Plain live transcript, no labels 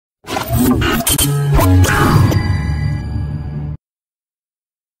When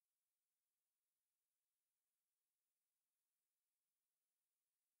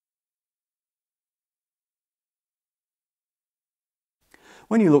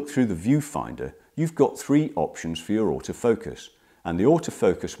you look through the viewfinder, you've got three options for your autofocus, and the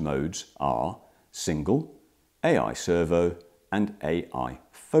autofocus modes are single, AI servo and AI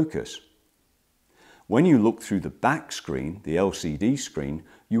focus. When you look through the back screen, the LCD screen,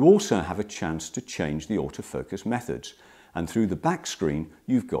 you also have a chance to change the autofocus methods, and through the back screen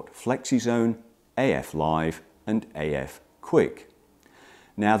you've got Flexi-zone, AF live and AF quick.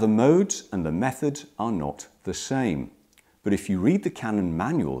 Now the modes and the methods are not the same. But if you read the Canon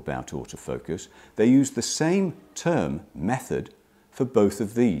manual about autofocus, they use the same term, method, for both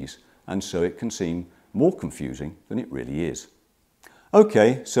of these, and so it can seem more confusing than it really is.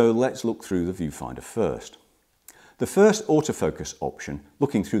 Okay, so let's look through the viewfinder first. The first autofocus option,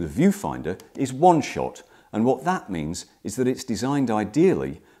 looking through the viewfinder, is one shot, and what that means is that it's designed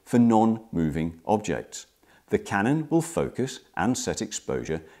ideally for non-moving objects. The Canon will focus and set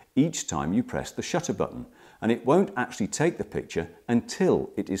exposure each time you press the shutter button, and it won't actually take the picture until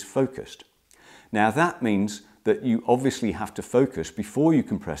it is focused. Now that means that you obviously have to focus before you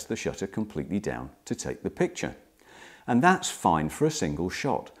can press the shutter completely down to take the picture. And that's fine for a single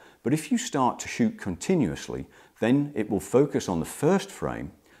shot, but if you start to shoot continuously, then it will focus on the first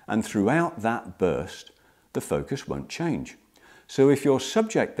frame, and throughout that burst, the focus won't change. So if your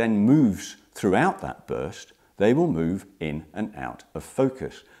subject then moves throughout that burst, they will move in and out of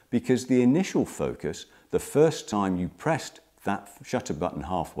focus, because the initial focus, the first time you pressed that shutter button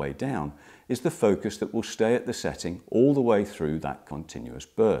halfway down, is the focus that will stay at the setting all the way through that continuous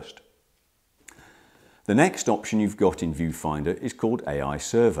burst. The next option you've got in Viewfinder is called AI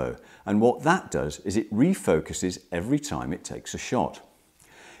Servo, and what that does is it refocuses every time it takes a shot.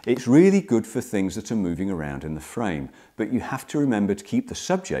 It's really good for things that are moving around in the frame, but you have to remember to keep the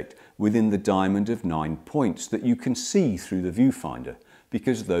subject within the diamond of 9 points that you can see through the viewfinder,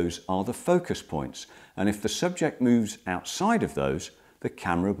 because those are the focus points, and if the subject moves outside of those, the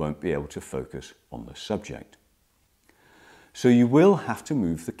camera won't be able to focus on the subject. So you will have to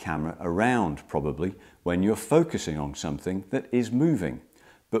move the camera around probably when you're focusing on something that is moving.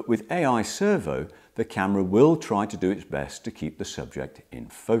 But with AI Servo, the camera will try to do its best to keep the subject in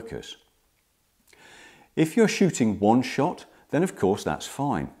focus. If you're shooting one shot, then of course that's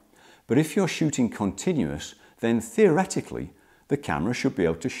fine. But if you're shooting continuous, then theoretically, the camera should be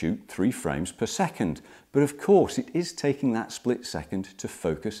able to shoot 3 frames per second. But of course, it is taking that split second to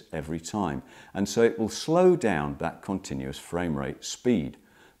focus every time. And so it will slow down that continuous frame rate speed.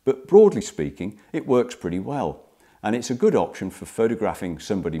 But broadly speaking, it works pretty well. And it's a good option for photographing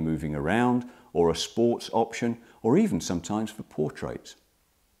somebody moving around, or a sports option, or even sometimes for portraits.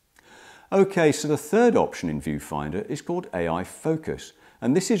 Okay, so the third option in Viewfinder is called AI Focus.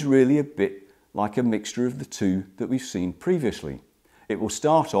 And this is really a bit like a mixture of the two that we've seen previously. It will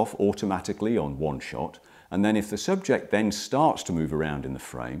start off automatically on one shot, and then if the subject then starts to move around in the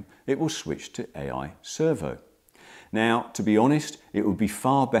frame, it will switch to AI Servo. Now, to be honest, it would be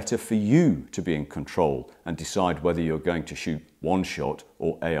far better for you to be in control and decide whether you're going to shoot one shot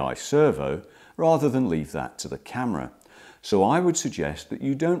or AI Servo, rather than leave that to the camera. So I would suggest that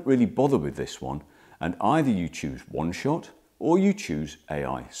you don't really bother with this one, and either you choose one shot or you choose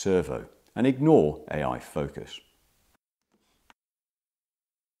AI Servo, and ignore AI Focus.